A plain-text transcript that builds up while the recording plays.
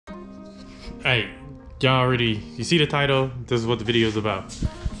Hey, y'all already, you see the title, this is what the video is about.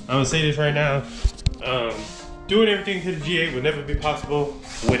 I'm gonna say this right now. Doing everything to the G8 would never be possible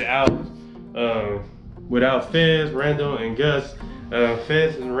without Fez, Randall, and Gus.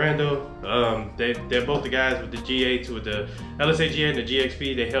 Fez and Randall, they're both the guys with the G8s, with the LSA G8 and the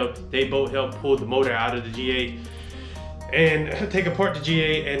GXP. They both helped pull the motor out of the G8 and take apart the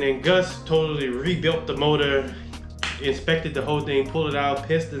G8, and then Gus totally rebuilt the motor, inspected the whole thing, pulled it out,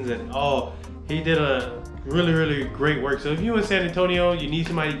 pistons and all. He did a really great work. So if you're in San Antonio, you need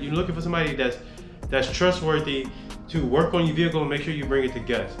somebody, you're looking for somebody that's trustworthy to work on your vehicle, and make sure you bring it to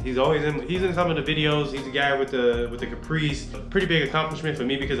Gus. He's in some of the videos. He's the guy with the Caprice. A pretty big accomplishment for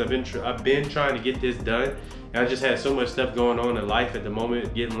me because I've been trying to get this done. And I just had so much stuff going on in life at the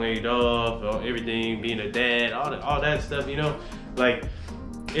moment, getting laid off, everything, being a dad, all that stuff, you know? Like,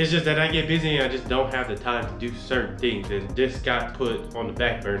 it's just that I get busy and I just don't have the time to do certain things, and this got put on the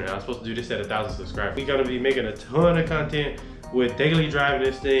back burner. I was supposed to do this at 1,000 subscribers. We're gonna be making a ton of content with daily driving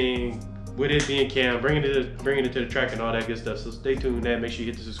this thing, with it being cam, bringing it to the track and all that good stuff. So stay tuned with that. Make sure you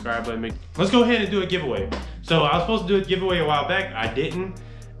hit the subscribe button. Let's go ahead and do a giveaway. So I was supposed to do a giveaway a while back. I didn't.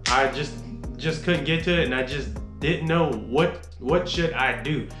 I just couldn't get to it, and I just didn't know what should I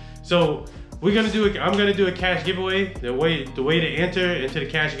do. So I'm gonna do a cash giveaway. The way to enter into the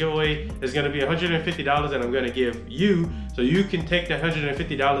cash giveaway is gonna be $150, and I'm gonna give you, so you can take the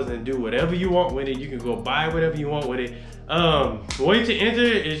 $150 and do whatever you want with it. You can go buy whatever you want with it. The way to enter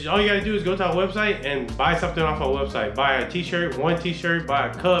is, all you gotta do is go to our website and buy something off our website. Buy a t-shirt, one t-shirt, buy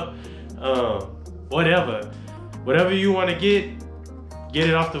a cup, whatever you wanna get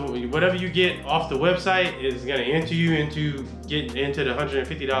it off whatever you get off the website is gonna enter you into getting into the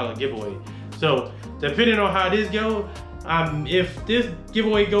 $150 giveaway. So depending on how this go, if this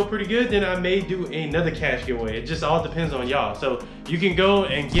giveaway go pretty good, then I may do another cash giveaway. It just all depends on y'all. So you can go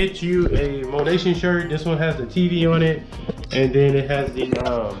and get you a Monation shirt. This one has the TV on it, and then it has the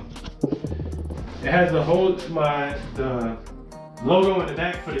the logo in the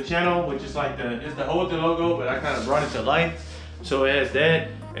back for the channel, which is like it's the Hold the logo, but I kind of brought it to life. So it has that,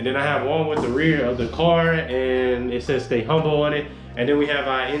 and then I have one with the rear of the car, and it says "Stay Humble" on it. And then we have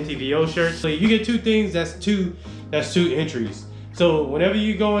our NTVO shirt. So you get two things, that's two entries. So whenever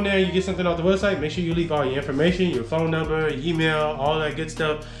you go in there, you get something off the website, make sure you leave all your information, your phone number, email, all that good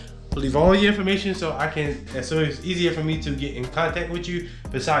stuff. Leave all your information so it's easier for me to get in contact with you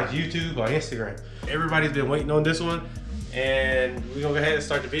besides YouTube or Instagram. Everybody's been waiting on this one, and we're gonna go ahead and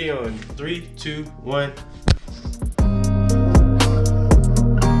start the video in 3, 2, 1.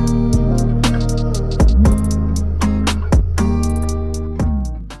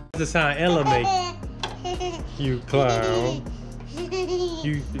 The sound Ella make. You clown.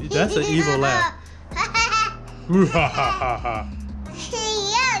 That's an evil laugh.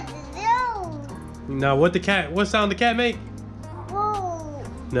 Now what sound the cat make?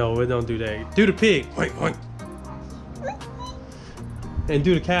 No, it don't do that. Do the pig. Oink, oink. And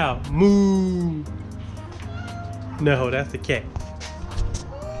do the cow. Moo. No, that's the cat.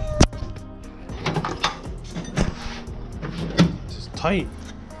 It's tight.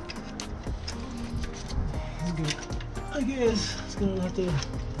 I guess it's gonna have to.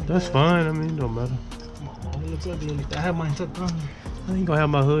 That's fine. I mean, it don't matter. It looks ugly like that. I have mine tucked on. I ain't gonna have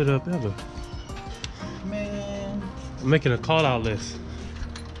my hood up ever. Man. I'm making a call out list.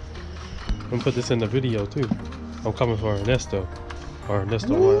 I'm gonna put this in the video too. I'm coming for Ernesto. Or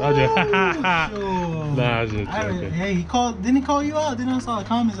Ernesto one. I just Nah, I was just joking. Hey, he called. Didn't he call you out? Didn't I saw the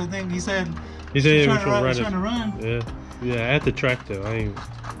comments? I think he said. He said he was trying to run. Yeah, at the track though. I ain't.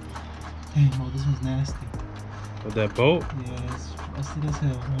 Hey, no, this one's nasty. With that boat? Yeah, it's rusted as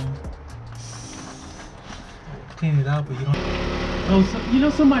hell, man. Clean it out, but you don't. Oh, so, you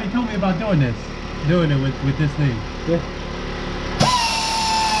know, somebody told me about doing it with this thing. Yeah.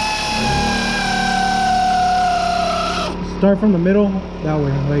 Start from the middle, that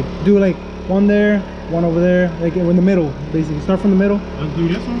way. Like, do like one there, one over there, like in the middle, basically. Start from the middle. Let's do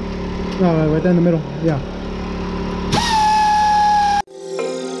this one? No, right there in the middle, yeah.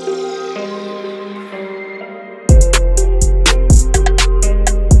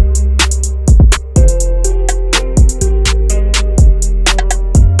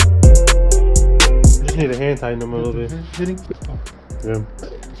 Need to hand tighten them a little bit. Fitting? Oh. Yeah.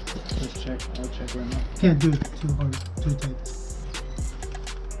 Let's check. I'll check right now. Can't do it too hard, too tight.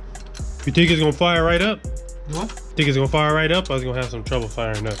 You think it's gonna fire right up? What? Think it's gonna fire right up, or is it gonna have some trouble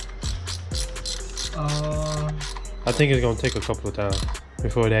firing up? I think it's gonna take a couple of times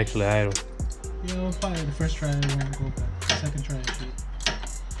before it actually idle. Yeah, we'll fire the first try, it won't go back. The second try, it should.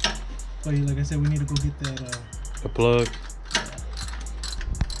 But like I said, we need to go get that. The plug.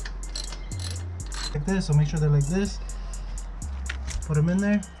 like this. So make sure they're like this. Put them in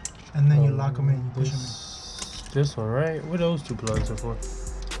there, and then you lock them in. You push them in. This one, right? What those two plugs are for?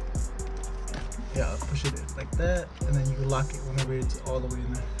 Yeah, push it in like that, and then you can lock it whenever it's all the way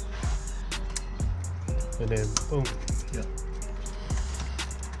in there. And then boom. Yeah.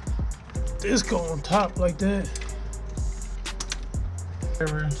 This go on top like that.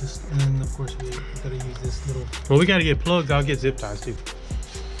 Just, and then of course we gotta use this little. Well, we gotta get plugs. I'll get zip ties too.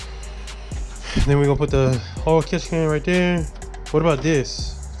 Then we're gonna put the whole catch can right there. What about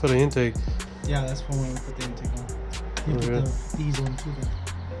this for the intake? Yeah, that's for when we put the intake on. You put these on too.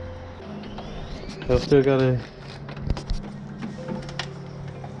 I still gotta.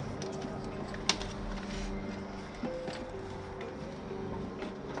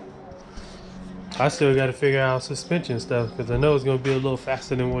 I still gotta figure out suspension stuff because I know it's gonna be a little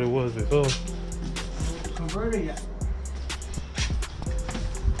faster than what it was before. Converter yet?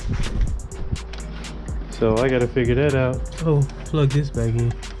 So I gotta figure that out. Oh, plug this back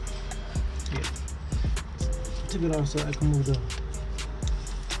in. Yeah. Took it off so I can move the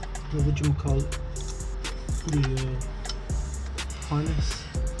whatchamacallit, the harness.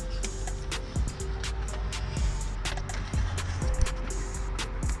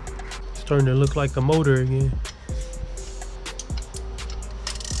 Starting to look like a motor again.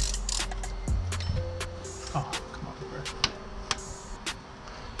 Oh, come on, bro.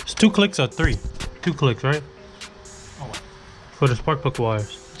 It's 2 clicks or 3? 2 clicks, right? Oh, what? For the spark plug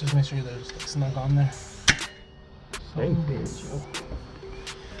wires. Just make sure there's like snug on there. Same bitch, yo.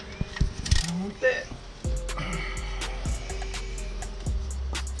 I want that.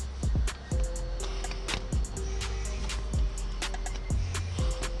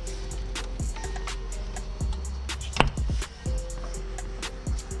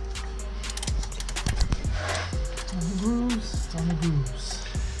 On the grooves.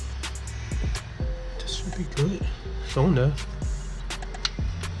 This should be good. It's on there.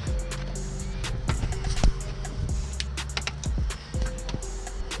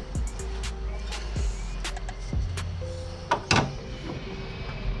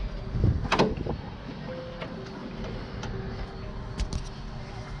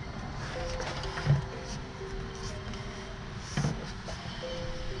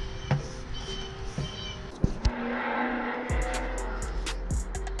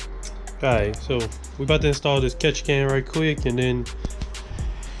 Alright, so we're about to install this catch can right quick, and then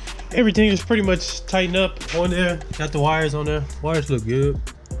everything is pretty much tightened up on there. Got the wires on there. Wires look good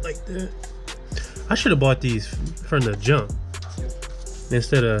like that. I should have bought these from the jump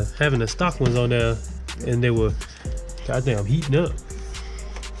instead of having the stock ones on there, and they were goddamn heating up.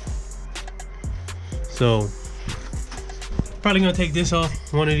 So probably gonna take this off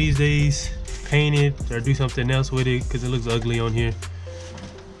one of these days, paint it or do something else with it because it looks ugly on here.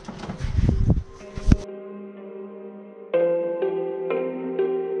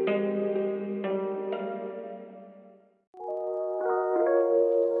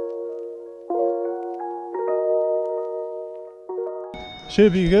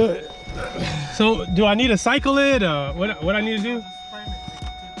 Should be good. So, do I need to cycle it? What I need to do?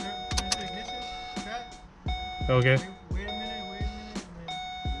 Okay. Wait a minute.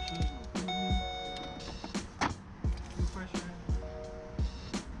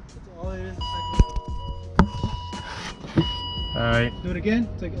 That's all it is. All right. Do it again.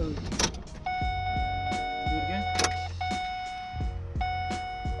 Do it again.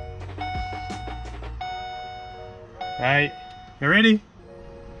 All right. You ready?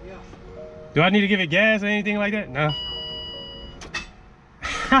 Yeah. Do I need to give it gas or anything like that? No.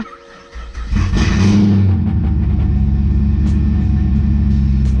 Alright.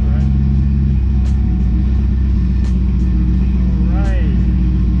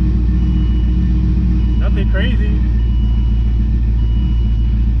 Nothing crazy.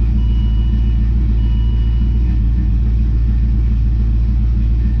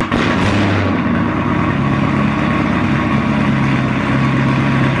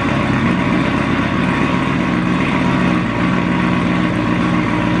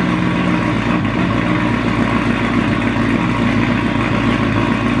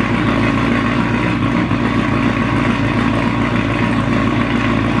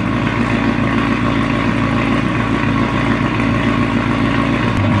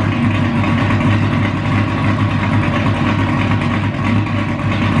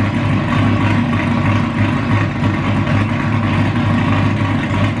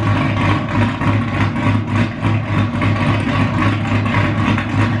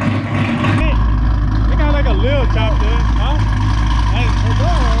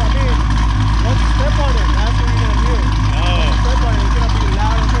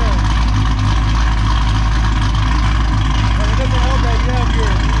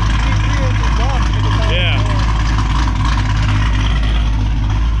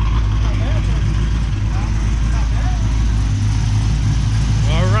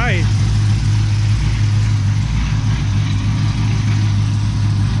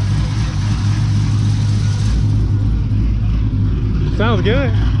 Smells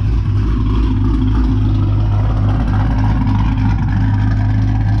good.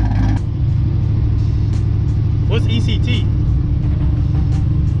 What's ECT?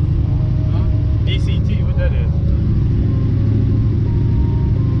 Huh? ECT, what that is?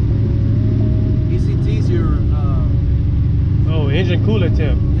 ECT's your Oh, engine coolant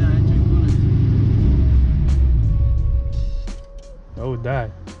temp. yeah, engine coolant. Oh,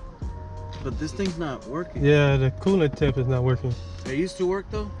 die. But this thing's not working. Yeah, the coolant temp is not working. It used to work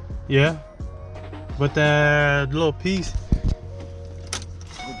though? Yeah, but that little piece.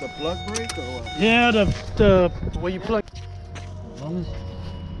 With the plug break or what? Yeah, the where you plug. As long as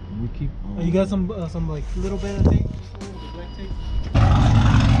we keep on. You got some like little bit of tape? The black tape?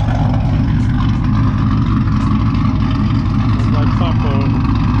 It's like popcorn.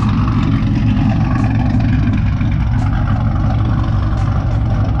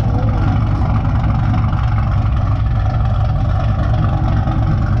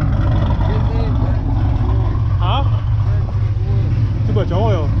 Huh? Too much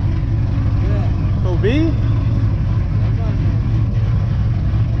oil. Yeah. So B?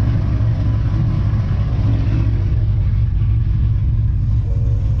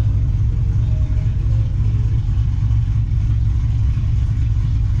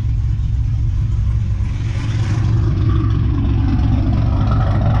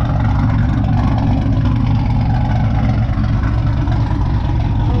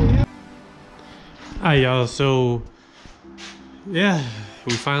 Hi y'all, so yeah,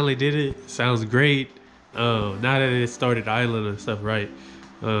 we finally did it. Sounds great. Now that it started idling and stuff, right?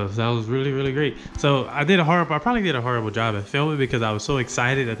 Sounds really great. So I probably did a horrible job at filming because I was so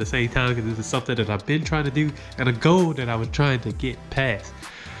excited at the same time because this is something that I've been trying to do and a goal that I was trying to get past.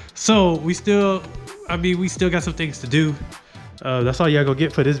 So we still got some things to do. That's all y'all gonna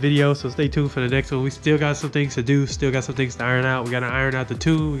get for this video, so stay tuned for the next one. We still got some things to do, still got some things to iron out. We gotta iron out the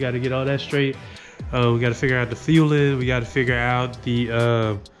tube, we gotta get all that straight. We gotta figure out the fueling, we gotta figure out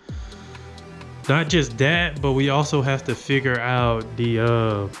the not just that, but we also have to figure out the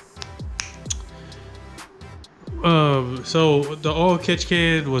so the oil catch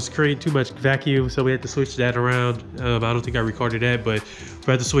can was creating too much vacuum, so we had to switch that around. I don't think I recorded that, but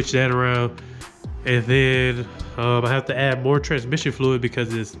we had to switch that around. And then I have to add more transmission fluid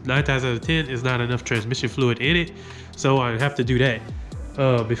because it's 9 times out of 10 is not enough transmission fluid in it, so I have to do that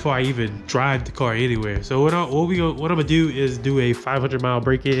before I even drive the car anywhere. So what I'm gonna do is do a 500-mile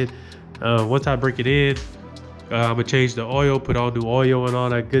break-in. Once I break it in, I'm gonna change the oil, put all new oil and all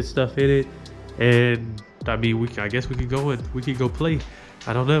that good stuff in it, and I mean, I guess we could go play.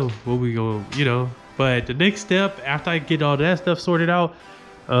 I don't know what we go, But the next step after I get all that stuff sorted out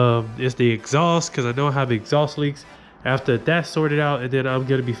is the exhaust, because I know I have exhaust leaks. After that's sorted out, and then I'm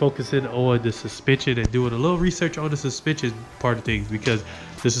gonna be focusing on the suspension and doing a little research on the suspension part of things, because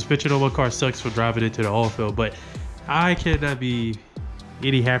the suspension on my car sucks for driving into the oil field. But I cannot be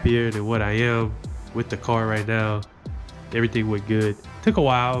any happier than what I am with the car right now. Everything went good. Took a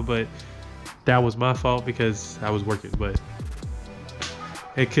while, but that was my fault because I was working, but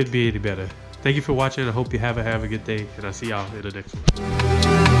it could be any better. Thank you for watching. I hope you have a good day, and I'll see y'all in the next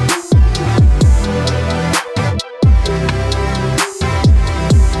one.